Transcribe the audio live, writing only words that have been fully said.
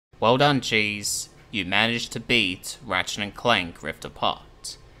Well done, Cheese. You managed to beat Ratchet & Clank Rift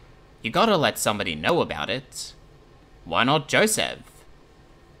Apart. You gotta let somebody know about it. Why not Joseph?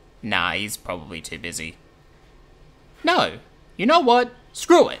 Nah, he's probably too busy. No, you know what?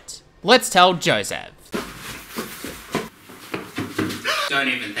 Screw it. Let's tell Joseph. Don't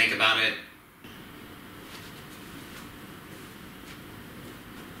even think about it.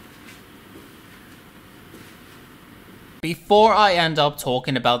 Before I end up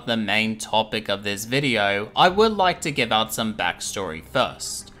talking about the main topic of this video, I would like to give out some backstory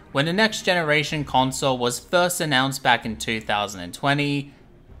first. When the next generation console was first announced back in 2020,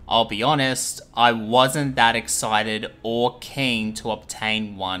 I'll be honest, I wasn't that excited or keen to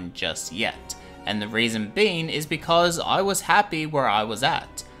obtain one just yet. And the reason being is because I was happy where I was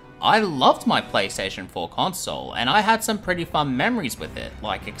at. I loved my PlayStation 4 console, and I had some pretty fun memories with it,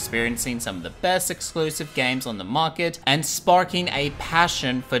 like experiencing some of the best exclusive games on the market and sparking a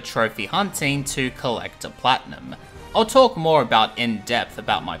passion for trophy hunting to collect a platinum. I'll talk more in depth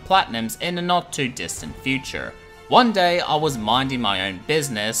about my platinums in the not too distant future. One day I was minding my own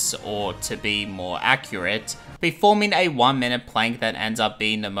business, or to be more accurate, performing a 1-minute plank that ends up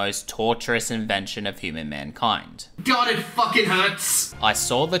being the most torturous invention of human mankind. God, it fucking hurts! I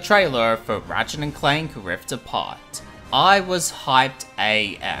saw the trailer for Ratchet & Clank Rift Apart. I was hyped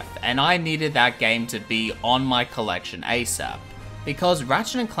AF, and I needed that game to be on my collection ASAP. Because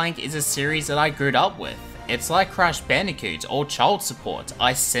Ratchet & Clank is a series that I grew up with. It's like Crash Bandicoot or child support,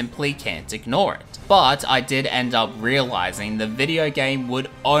 I simply can't ignore it. But I did end up realizing the video game would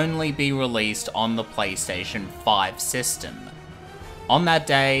only be released on the PlayStation 5 system. On that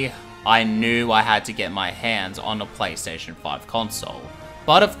day, I knew I had to get my hands on a PlayStation 5 console.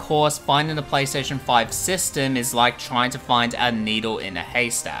 But of course, finding a PlayStation 5 system is like trying to find a needle in a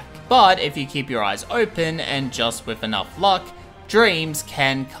haystack. But if you keep your eyes open and just with enough luck, dreams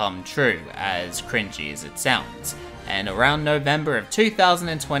can come true, as cringy as it sounds. And around November of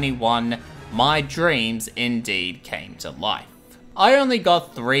 2021, my dreams indeed came to life. I only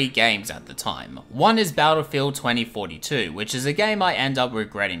got 3 games at the time. One is Battlefield 2042, which is a game I end up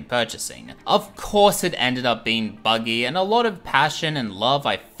regretting purchasing. Of course it ended up being buggy, and a lot of passion and love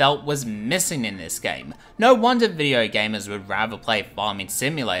I felt was missing in this game. No wonder video gamers would rather play Farming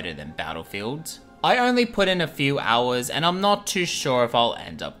Simulator than Battlefield. I only put in a few hours, and I'm not too sure if I'll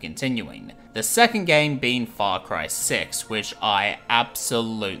end up continuing. The second game being Far Cry 6, which I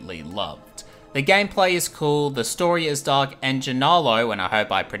absolutely loved. The gameplay is cool, the story is dark, and Gennaro, and I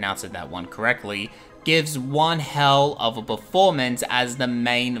hope I pronounced that one correctly, gives one hell of a performance as the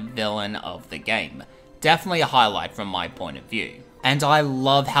main villain of the game. Definitely a highlight from my point of view. And I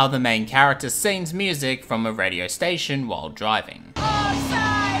love how the main character sings music from a radio station while driving.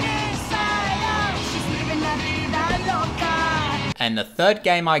 And the third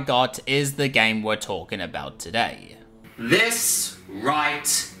game I got is the game we're talking about today. This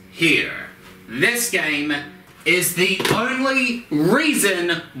right here. This game is the only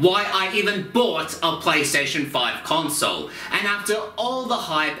reason why I even bought a PlayStation 5 console. And after all the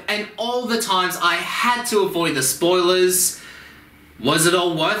hype and all the times I had to avoid the spoilers, was it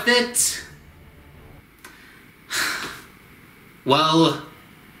all worth it? Well,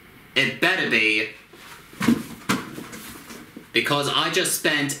 it better be. Because I just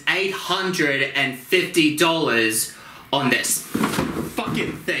spent $850 on this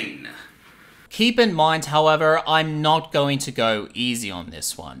fucking thing. Keep in mind, however, I'm not going to go easy on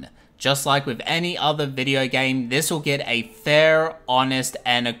this one. Just like with any other video game, this will get a fair, honest,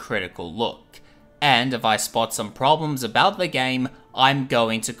 and a critical look. And if I spot some problems about the game, I'm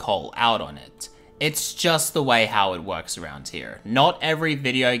going to call out on it. It's just the way how it works around here. Not every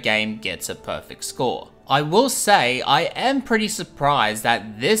video game gets a perfect score. I will say, I am pretty surprised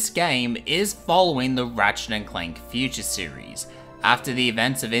that this game is following the Ratchet & Clank Future series. After the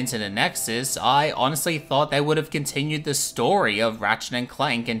events of Into the Nexus, I honestly thought they would have continued the story of Ratchet &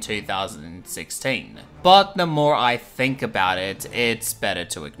 Clank in 2016. But the more I think about it, it's better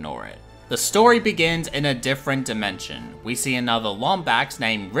to ignore it. The story begins in a different dimension. We see another Lombax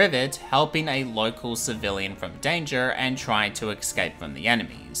named Rivet helping a local civilian from danger and trying to escape from the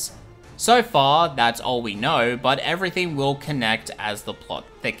enemies. So far, that's all we know, but everything will connect as the plot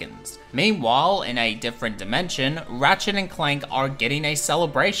thickens. Meanwhile, in a different dimension, Ratchet and Clank are getting a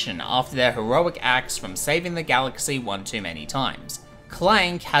celebration after their heroic acts from saving the galaxy one too many times.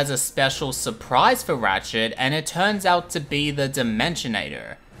 Clank has a special surprise for Ratchet, and it turns out to be the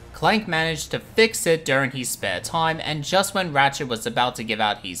Dimensionator. Clank managed to fix it during his spare time, and just when Ratchet was about to give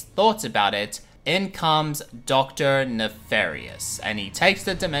out his thoughts about it, in comes Dr. Nefarious, and he takes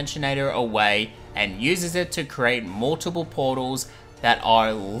the Dimensionator away and uses it to create multiple portals, that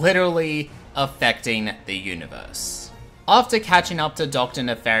are literally affecting the universe. After catching up to Dr.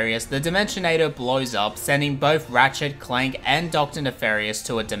 Nefarious, the Dimensionator blows up, sending both Ratchet, Clank, and Dr. Nefarious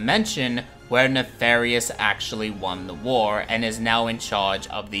to a dimension where Nefarious actually won the war and is now in charge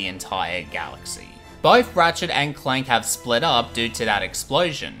of the entire galaxy. Both Ratchet and Clank have split up due to that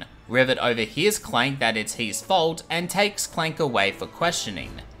explosion. Rivet overhears Clank that it's his fault and takes Clank away for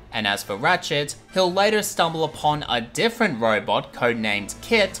questioning. And as for Ratchet, he'll later stumble upon a different robot codenamed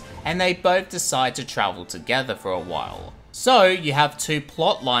Kit, and they both decide to travel together for a while. So you have two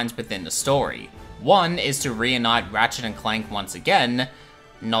plot lines within the story. One is to reunite Ratchet and Clank once again,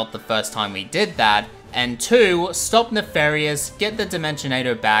 not the first time we did that, and two, stop Nefarious, get the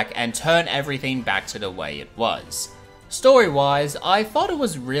Dimensionator back, and turn everything back to the way it was. Story-wise, I thought it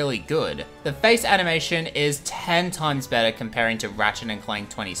was really good. The face animation is 10 times better comparing to Ratchet & Clank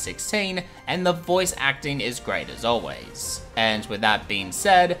 2016, and the voice acting is great as always. And with that being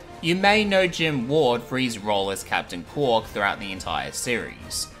said, you may know Jim Ward for his role as Captain Quark throughout the entire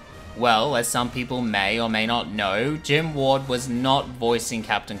series. Well, as some people may or may not know, Jim Ward was not voicing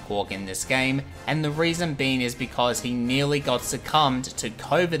Captain Quark in this game, and the reason being is because he nearly got succumbed to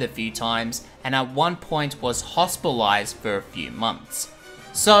COVID a few times, and at one point was hospitalized for a few months.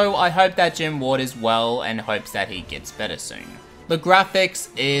 So I hope that Jim Ward is well and hopes that he gets better soon. The graphics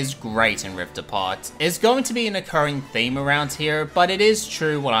is great in Rift Apart. It's going to be an occurring theme around here, but it is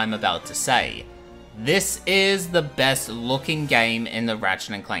true what I'm about to say. This is the best looking game in the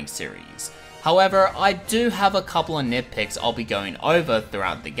Ratchet & Clank series. However, I do have a couple of nitpicks I'll be going over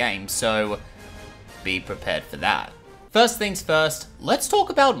throughout the game, so be prepared for that. First things first, let's talk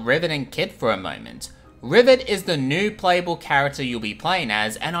about Rivet and Kit for a moment. Rivet is the new playable character you'll be playing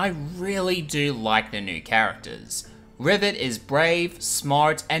as, and I really do like the new characters. Rivet is brave,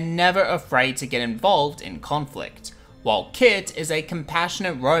 smart, and never afraid to get involved in conflict, while Kit is a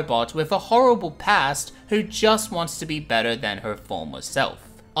compassionate robot with a horrible past who just wants to be better than her former self.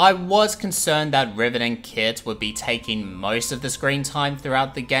 I was concerned that Rivet and Kit would be taking most of the screen time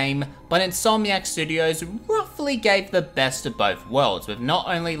throughout the game, but Insomniac Studios roughly gave the best of both worlds, with not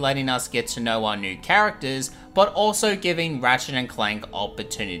only letting us get to know our new characters, but also giving Ratchet and Clank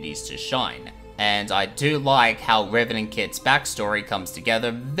opportunities to shine. And I do like how Rivet and Kit's backstory comes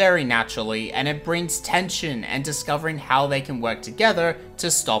together very naturally, and it brings tension and discovering how they can work together to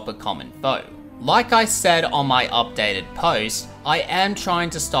stop a common foe. Like I said on my updated post, I am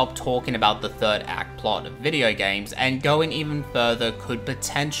trying to stop talking about the third act plot of video games, and going even further could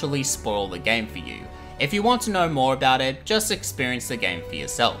potentially spoil the game for you. If you want to know more about it, just experience the game for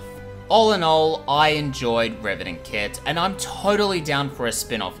yourself. All in all, I enjoyed Rivet and Kit, and I'm totally down for a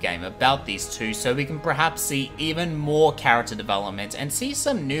spin-off game about these two so we can perhaps see even more character development and see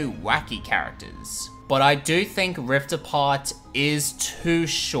some new wacky characters. But I do think Rift Apart is too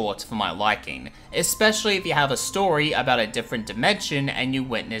short for my liking, especially if you have a story about a different dimension and you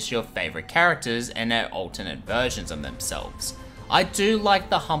witness your favorite characters in their alternate versions of themselves. I do like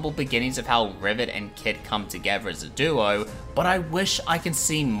the humble beginnings of how Rivet and Kit come together as a duo, but I wish I can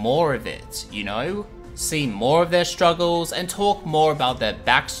see more of it, you know? See more of their struggles and talk more about their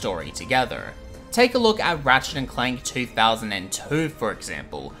backstory together. Take a look at Ratchet & Clank 2002 for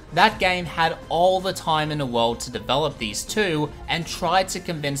example. That game had all the time in the world to develop these two and tried to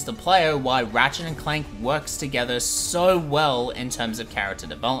convince the player why Ratchet & Clank works together so well in terms of character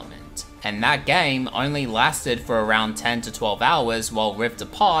development. And that game only lasted for around 10 to 12 hours while Rift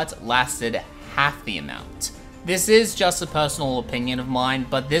Apart lasted half the amount. This is just a personal opinion of mine,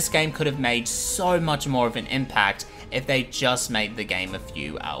 but this game could have made so much more of an impact if they just made the game a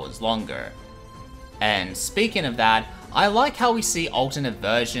few hours longer. And speaking of that, I like how we see alternate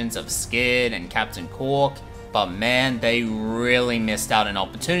versions of Skid and Captain Quark, but man, they really missed out an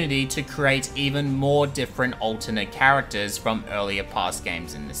opportunity to create even more different alternate characters from earlier past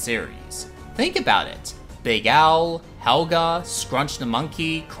games in the series. Think about it. Big Al, Helga, Scrunch the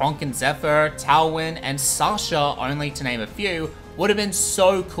Monkey, Kronk and Zephyr, Talwyn, and Sasha, only to name a few, would have been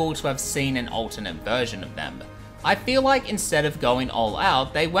so cool to have seen an alternate version of them. I feel like instead of going all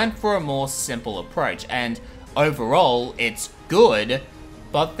out, they went for a more simple approach, and overall, it's good,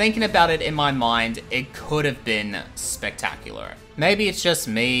 but thinking about it in my mind, it could have been spectacular. Maybe it's just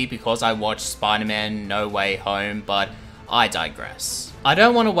me because I watched Spider-Man No Way Home, but I digress. I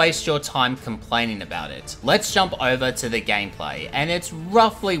don't want to waste your time complaining about it. Let's jump over to the gameplay, and it's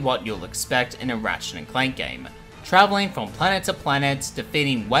roughly what you'll expect in a Ratchet & Clank game. Traveling from planet to planet,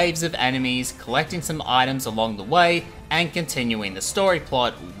 defeating waves of enemies, collecting some items along the way, and continuing the story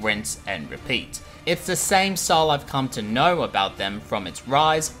plot, rinse and repeat. It's the same style I've come to know about them from its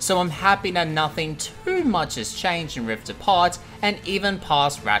rise, so I'm happy that nothing too much has changed in Rift Apart and even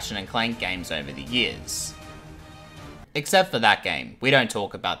past Ratchet & Clank games over the years. Except for that game, we don't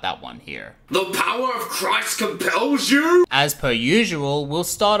talk about that one here. The power of Christ compels you? As per usual, we'll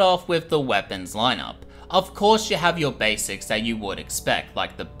start off with the weapons lineup. Of course you have your basics that you would expect,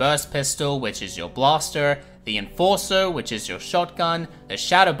 like the burst pistol, which is your blaster, the enforcer, which is your shotgun, the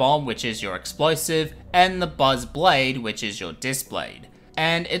shadow bomb, which is your explosive, and the buzz blade, which is your disc blade.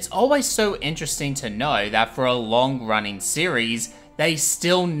 And it's always so interesting to know that for a long running series, they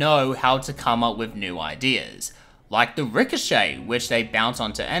still know how to come up with new ideas. Like the ricochet, which they bounce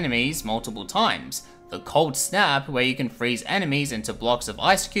onto enemies multiple times, the cold snap, where you can freeze enemies into blocks of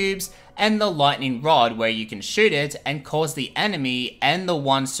ice cubes, and the lightning rod, where you can shoot it and cause the enemy and the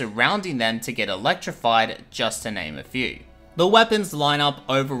ones surrounding them to get electrified, just to name a few. The weapons lineup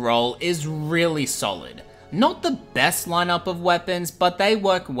overall is really solid. Not the best lineup of weapons, but they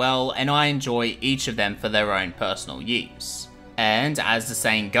work well and I enjoy each of them for their own personal use. And as the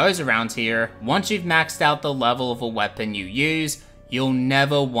saying goes around here, once you've maxed out the level of a weapon you use, you'll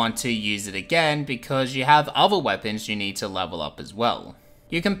never want to use it again because you have other weapons you need to level up as well.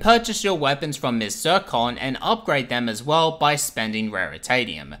 You can purchase your weapons from Ms. Zircon and upgrade them as well by spending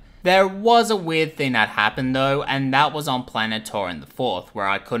Raritanium. There was a weird thing that happened though, and that was on Planet Tauren IV, where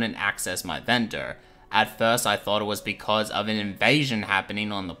I couldn't access my vendor. At first I thought it was because of an invasion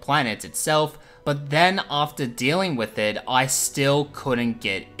happening on the planet itself, but then after dealing with it, I still couldn't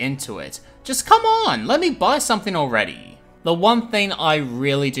get into it. Just come on, let me buy something already. The one thing I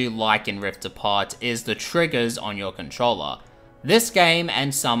really do like in Rift Apart is the triggers on your controller. This game,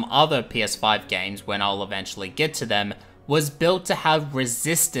 and some other PS5 games when I'll eventually get to them, was built to have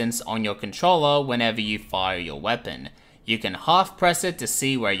resistance on your controller whenever you fire your weapon. You can half press it to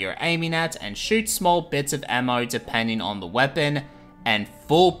see where you're aiming at and shoot small bits of ammo depending on the weapon, and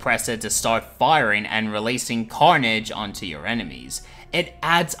full press it to start firing and releasing carnage onto your enemies. It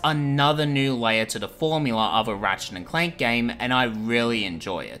adds another new layer to the formula of a Ratchet & Clank game, and I really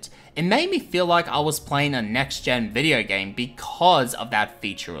enjoy it. It made me feel like I was playing a next-gen video game because of that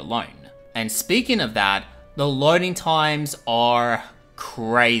feature alone. And speaking of that, the loading times are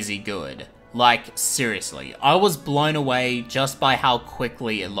crazy good. Like, seriously, I was blown away just by how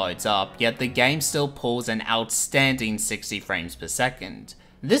quickly it loads up, yet the game still pulls an outstanding 60 frames per second.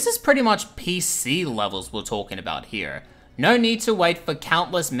 This is pretty much PC levels we're talking about here. No need to wait for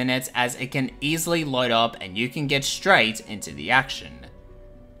countless minutes as it can easily load up and you can get straight into the action.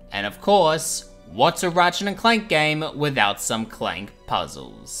 And of course, what's a Ratchet & Clank game without some Clank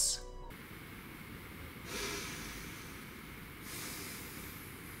puzzles?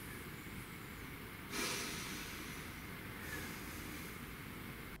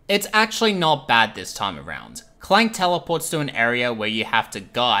 It's actually not bad this time around. Clank teleports to an area where you have to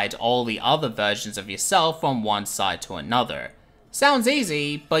guide all the other versions of yourself from one side to another. Sounds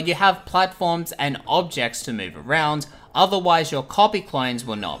easy, but you have platforms and objects to move around, otherwise your copy clones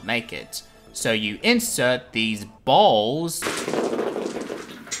will not make it. So you insert these balls.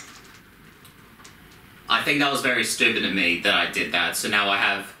 I think that was very stupid of me that I did that, so now I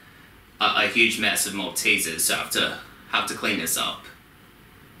have a huge mess of Maltesers, so I have to clean this up.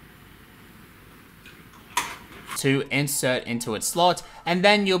 To insert into its slot, and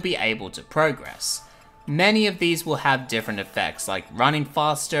then you'll be able to progress. Many of these will have different effects, like running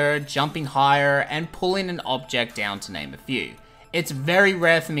faster, jumping higher, and pulling an object down, to name a few. It's very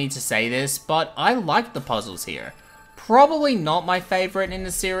rare for me to say this, but I like the puzzles here. Probably not my favorite in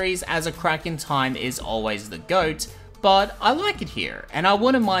the series, as A Crack in Time is always the GOAT, but I like it here, and I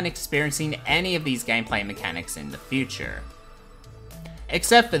wouldn't mind experiencing any of these gameplay mechanics in the future.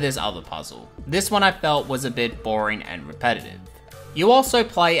 Except for this other puzzle. This one I felt was a bit boring and repetitive. You also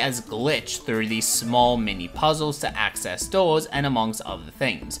play as Glitch through these small mini puzzles to access doors and amongst other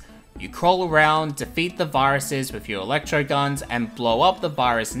things. You crawl around, defeat the viruses with your electro guns, and blow up the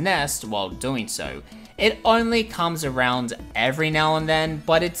virus nest while doing so. It only comes around every now and then,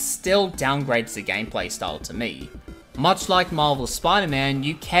 but it still downgrades the gameplay style to me. Much like Marvel's Spider-Man,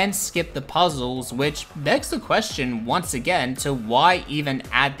 you can skip the puzzles, which begs the question once again to why even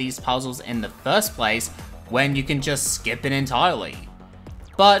add these puzzles in the first place when you can just skip it entirely.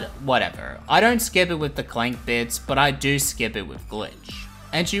 But whatever, I don't skip it with the Clank bits, but I do skip it with Glitch.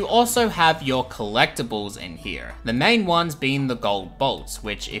 And you also have your collectibles in here, the main ones being the gold bolts,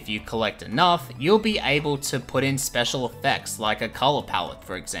 which if you collect enough, you'll be able to put in special effects like a color palette,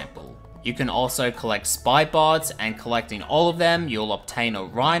 for example. You can also collect spy bots, and collecting all of them, you'll obtain a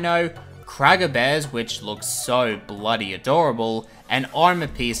rhino, Cragger Bears, which look so bloody adorable, and armor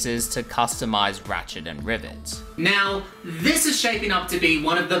pieces to customize Ratchet and Rivet. Now, this is shaping up to be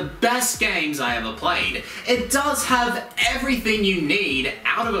one of the best games I ever played. It does have everything you need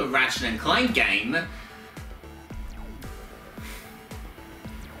out of a Ratchet and Clank game,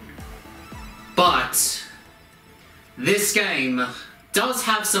 but this game does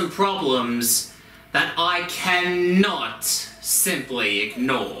have some problems that I cannot simply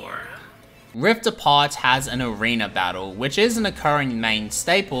ignore. Rift Apart has an arena battle, which is an occurring main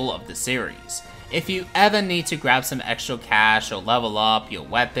staple of the series. If you ever need to grab some extra cash or level up your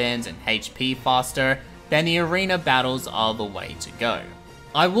weapons and HP faster, then the arena battles are the way to go.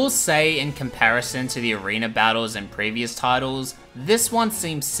 I will say, in comparison to the arena battles in previous titles, this one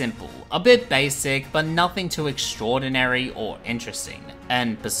seems simple, a bit basic, but nothing too extraordinary or interesting.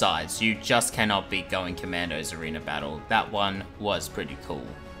 And besides, you just cannot beat Going Commando's arena battle. That one was pretty cool.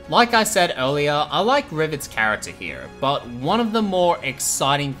 Like I said earlier, I like Rivet's character here, but one of the more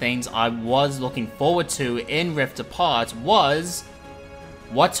exciting things I was looking forward to in Rift Apart was,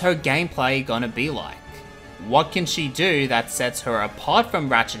 what's her gameplay gonna be like? What can she do that sets her apart from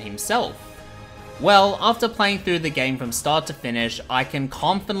Ratchet himself? Well, after playing through the game from start to finish, I can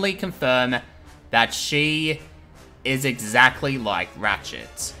confidently confirm that she is exactly like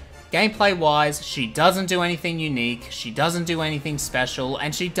Ratchet. Gameplay wise, she doesn't do anything unique, she doesn't do anything special,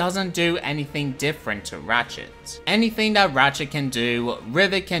 and she doesn't do anything different to Ratchet. Anything that Ratchet can do,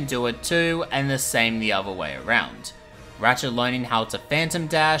 Rivet can do it too, and the same the other way around. Ratchet learning how to phantom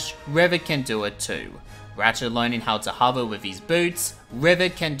dash, Rivet can do it too. Ratchet learning how to hover with his boots,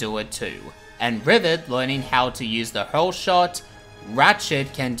 Rivet can do it too. And Rivet learning how to use the hurl shot,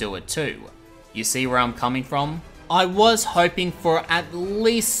 Ratchet can do it too. You see where I'm coming from? I was hoping for at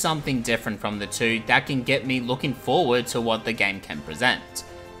least something different from the two that can get me looking forward to what the game can present.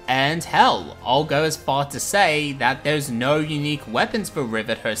 And hell, I'll go as far to say that there's no unique weapons for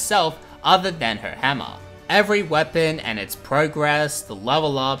Rivet herself other than her hammer. Every weapon and its progress, the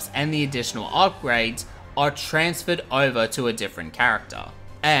level ups, and the additional upgrades are transferred over to a different character.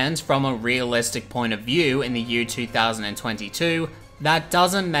 And from a realistic point of view in the year 2022, that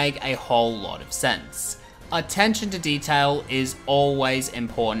doesn't make a whole lot of sense. Attention to detail is always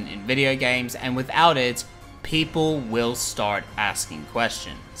important in video games, and without it, people will start asking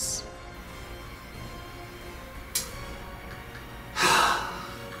questions.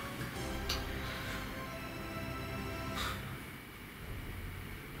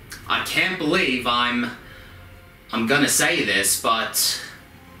 I can't believe I'm gonna say this, but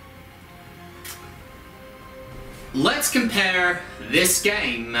let's compare this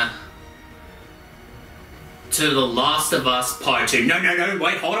game to The Last of Us Part 2. No,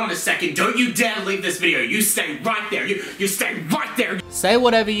 wait, hold on a second. Don't you dare leave this video. You stay right there. You stay right there. Say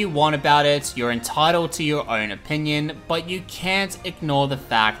whatever you want about it, you're entitled to your own opinion, but you can't ignore the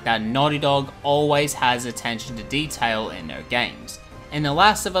fact that Naughty Dog always has attention to detail in their games. In The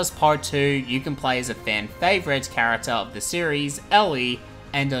Last of Us Part 2, you can play as a fan favorite character of the series, Ellie,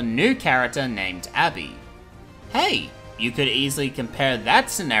 and a new character named Abby. Hey, you could easily compare that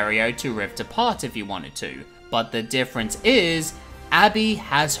scenario to Rift Apart if you wanted to, but the difference is, Abby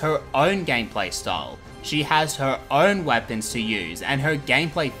has her own gameplay style. She has her own weapons to use, and her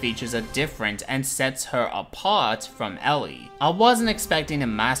gameplay features are different and sets her apart from Ellie. I wasn't expecting a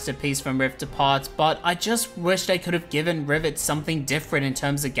masterpiece from Rift Apart, but I just wish they could have given Rivet something different in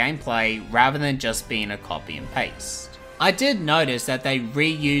terms of gameplay rather than just being a copy and paste. I did notice that they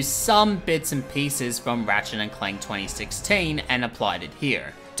reused some bits and pieces from Ratchet & Clank 2016 and applied it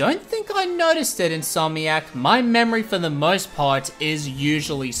here. Don't think I noticed it, Insomniac. My memory for the most part is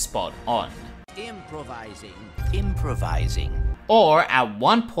usually spot on. Improvising. Or at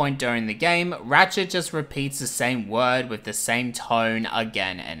one point during the game, Ratchet just repeats the same word with the same tone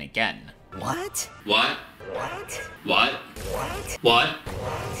again and again. What? What? What? What? What?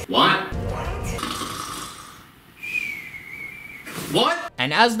 What? What?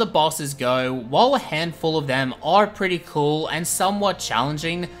 And as the bosses go, while a handful of them are pretty cool and somewhat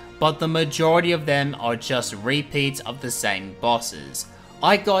challenging, but the majority of them are just repeats of the same bosses.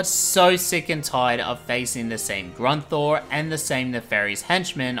 I got so sick and tired of facing the same Grunthor and the same Nefarious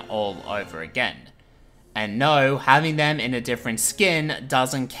henchmen all over again. And no, having them in a different skin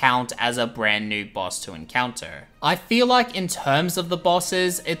doesn't count as a brand new boss to encounter. I feel like in terms of the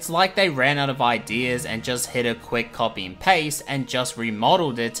bosses, it's like they ran out of ideas and just hit a quick copy and paste and just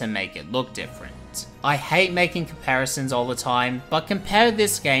remodeled it to make it look different. I hate making comparisons all the time, but compare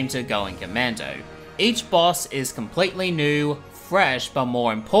this game to Going Commando. Each boss is completely new, fresh, but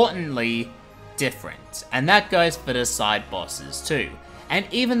more importantly, different. And that goes for the side bosses too. and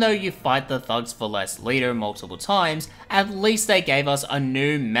even though you fight the thugs for less later multiple times, at least they gave us a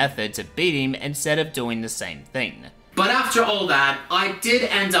new method to beat him instead of doing the same thing. But after all that, I did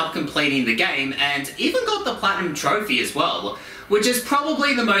end up completing the game and even got the Platinum Trophy as well, which is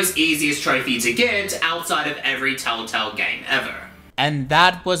probably the most easiest trophy to get outside of every Telltale game ever. And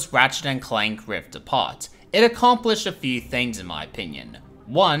that was Ratchet & Clank Rift Apart. It accomplished a few things in my opinion.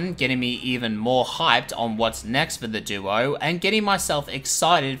 One, getting me even more hyped on what's next for the duo, and getting myself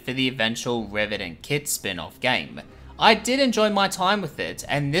excited for the eventual Rivet and Kit spin-off game. I did enjoy my time with it,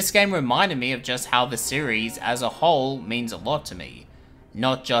 and this game reminded me of just how the series as a whole means a lot to me.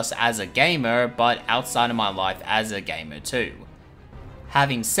 Not just as a gamer, but outside of my life as a gamer too.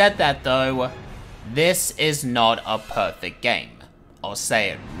 Having said that though, this is not a perfect game. I'll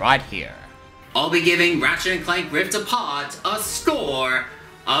say it right here. I'll be giving Ratchet & Clank Rift Apart a score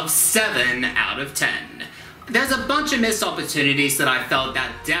of 7 out of 10. There's a bunch of missed opportunities that I felt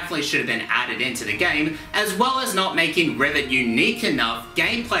that definitely should have been added into the game, as well as not making Rivet unique enough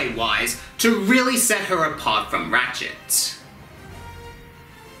gameplay-wise to really set her apart from Ratchet.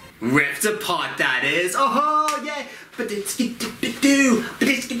 Rift Apart, that is. Oh yeah!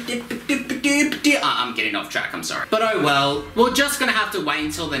 I'm getting off track, I'm sorry. But oh well, we're just gonna have to wait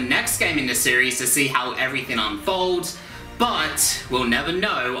until the next game in the series to see how everything unfolds, but we'll never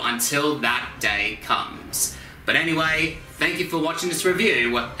know until that day comes. But anyway, thank you for watching this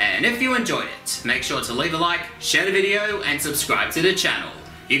review, and if you enjoyed it, make sure to leave a like, share the video, and subscribe to the channel.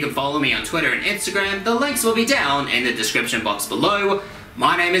 You can follow me on Twitter and Instagram, the links will be down in the description box below.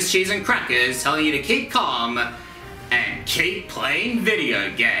 My name is Cheese and Crackers, telling you to keep calm and keep playing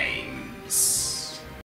video games.